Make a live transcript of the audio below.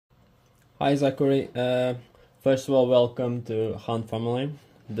Hi Zachary, first of all welcome to Hunt family.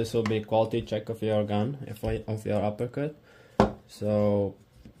 This will be a quality check of your gun, of your uppercut. So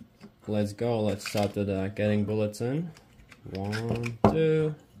let's go, let's start with getting bullets in. 1,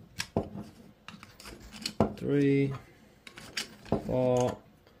 2, 3, 4,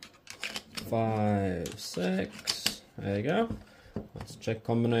 5, 6, there you go. Let's check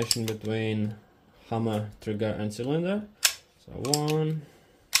combination between hammer, trigger and cylinder. So 1,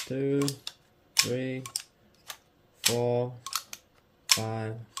 2, 3, 4,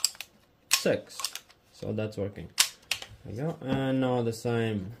 5, 6. So that's working. There you go. And now the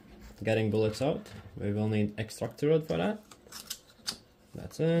same, getting bullets out. We will need extractor rod for that.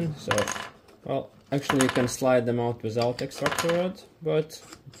 That's in. So, well, actually you can slide them out without extractor rod, but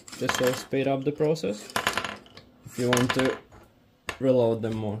this will speed up the process if you want to reload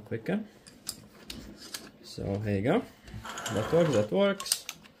them more quicker. So here you go. That works.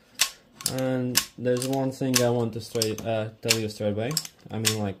 And there's one thing I want to tell you straight away. I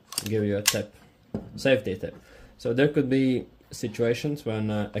mean, like, give you a tip, safety tip. So there could be situations when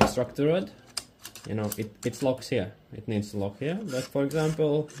extractor rod, you know, it locks here. It needs to lock here. But for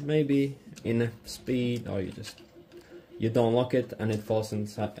example, maybe in speed, or you don't lock it and it falls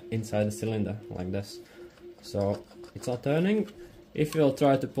inside the cylinder like this. So it's not turning. If you'll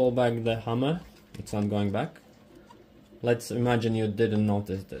try to pull back the hammer, it's not going back. Let's imagine you didn't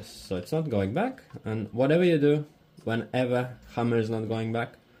notice this. So it's not going back, and whatever you do, whenever hammer is not going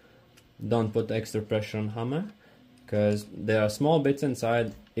back, don't put extra pressure on hammer, because there are small bits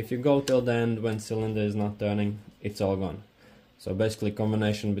inside. If you go till the end when cylinder is not turning, it's all gone. So basically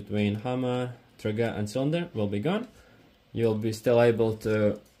combination between hammer, trigger and cylinder will be gone. You'll be still able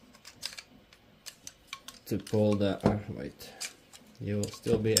to pull the, you'll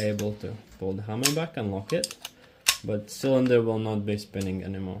still be able to pull the hammer back and lock it, but cylinder will not be spinning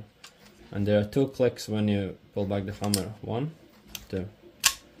anymore. And there are 2 clicks when you pull back the hammer. 1, 2.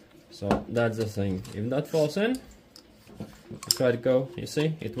 So that's the thing. If that falls in, try to go, you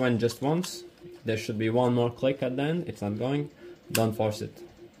see, it went just once. There should be 1 more click at the end. It's not going. Don't force it.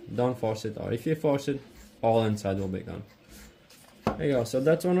 Don't force it, or if you force it, all inside will be gone. There you go. So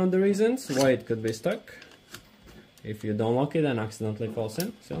that's one of the reasons why it could be stuck. If you don't lock it and accidentally falls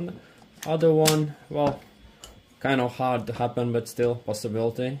in. Cylinder. Other one, well, kind of hard to happen, but still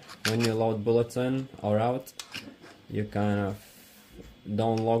possibility. When you load bullets in or out, you kind of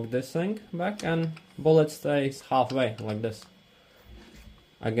don't lock this thing back and bullet stays halfway like this.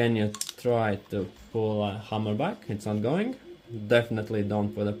 Again, you try to pull a hammer back, it's not going. Definitely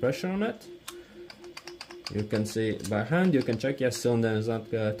don't put the pressure on it. You can see by hand, you can check, yes, cylinder is not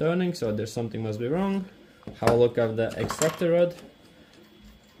turning, so there's something must be wrong. Have a look at the extractor rod.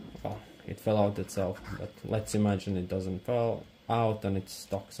 Well, it fell out itself, but let's imagine it doesn't fall out and it's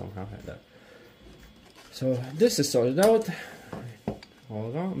stuck somehow there. So this is sorted out,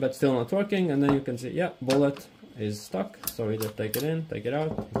 but still not working, and then you can see, yeah, bullet is stuck, so either take it in, take it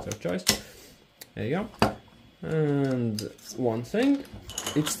out, it's your choice. There you go. And one thing,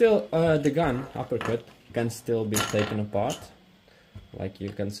 it's still, the gun, uppercut, can still be taken apart. Like you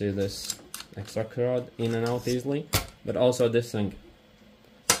can see this extractor rod in and out easily, but also this thing.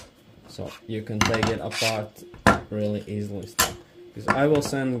 So you can take it apart really easily still. Because I will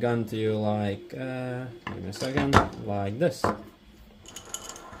send gun to you like, give me a second, like this.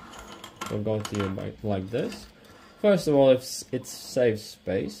 Will go to you like this. First of all, it saves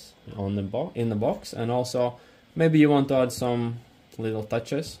space on in the box, and also maybe you want to add some little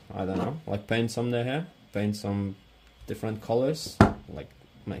touches. I don't know, like paint some the hair, paint some different colors, like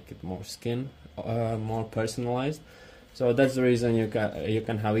make it more skin, more personalized. So that's the reason you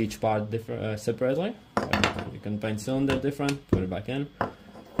can have each part different separately. You can paint cylinder different, put it back in,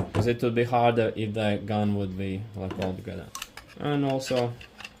 because it would be harder if the gun would be like all together. And also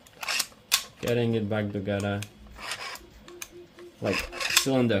getting it back together, like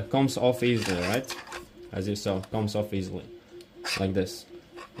cylinder comes off easily, right? As you saw, comes off easily, like this.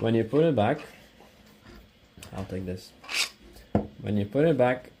 When you put it back, I'll take this. When you put it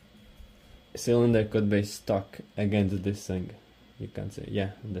back, cylinder could be stuck against this thing. You can see,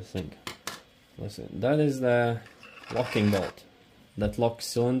 yeah, this thing. Listen, that is the locking bolt that locks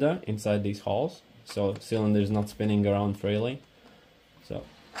cylinder inside these holes, so cylinder is not spinning around freely. So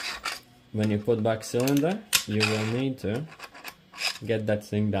when you put back cylinder, you will need to get that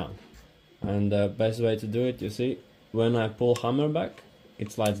thing down. And the best way to do it, you see, when I pull hammer back,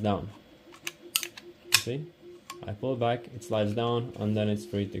 it slides down. You see? I pull back, it slides down, and then it's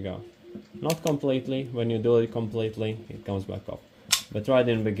free to go. Not completely. When you do it completely, it comes back up. But right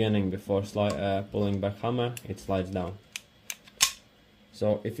in the beginning, before pulling back hammer, it slides down.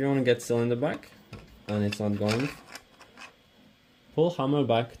 So if you want to get cylinder back and it's not going, pull hammer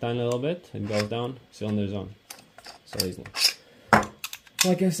back tiny little bit, it goes down, cylinder's on. So easily.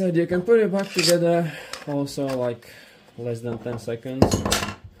 Like I said, you can put it back together also like less than 10 seconds.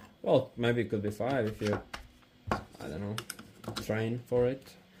 Well, maybe it could be 5 if you, I don't know, train for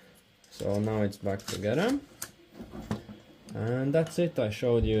it. So now it's back together. And that's it, I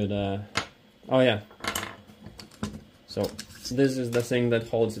showed you the, oh yeah. So this is the thing that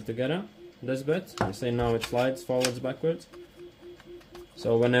holds it together, this bit. You see now it slides forwards, backwards.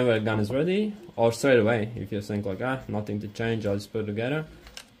 So whenever a gun is ready, or straight away, if you think like, nothing to change, I'll just put it together.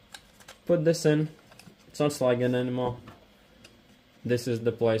 Put this in, it's not sliding anymore. This is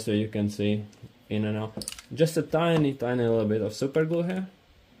the place where you can see in and out. Just a tiny little bit of super glue here,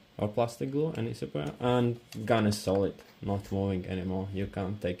 or plastic glue, any super, and gun is solid, not moving anymore. You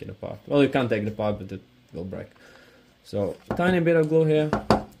can't take it apart. Well, you can't take it apart, but it will break. So tiny bit of glue here,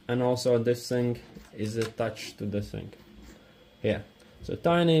 and also this thing is attached to this thing here. So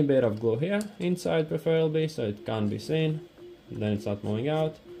tiny bit of glue here, inside preferably, so it can't be seen. Then it's not moving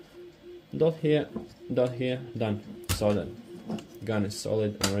out. Dot here, done. So then, gun is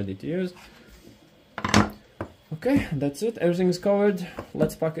solid and ready to use. Okay, that's it. Everything is covered.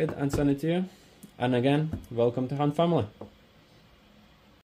 Let's pack it and send it to you. And again, welcome to Hunt family.